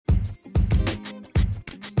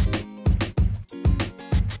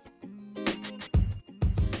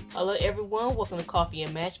Hello everyone, welcome to Coffee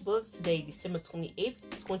and Matchbooks. Today, December 28th,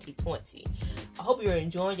 2020. I hope you're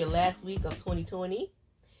enjoying your last week of 2020.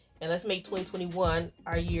 And let's make 2021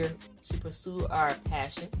 our year to pursue our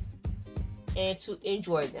passions and to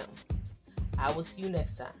enjoy them. I will see you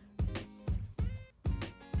next time.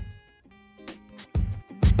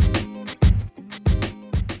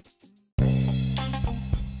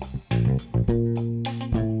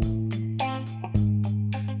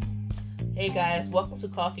 Hey guys, welcome to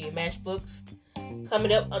Coffee and Matchbooks.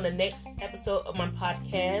 Coming up on the next episode of my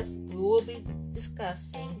podcast, we will be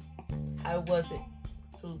discussing how was it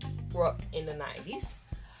to grow up in the 90s.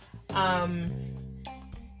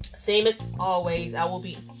 Same as always, I will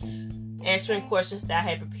be answering questions that I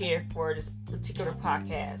had prepared for this particular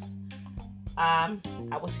podcast. I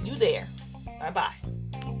will see you there. Bye-bye.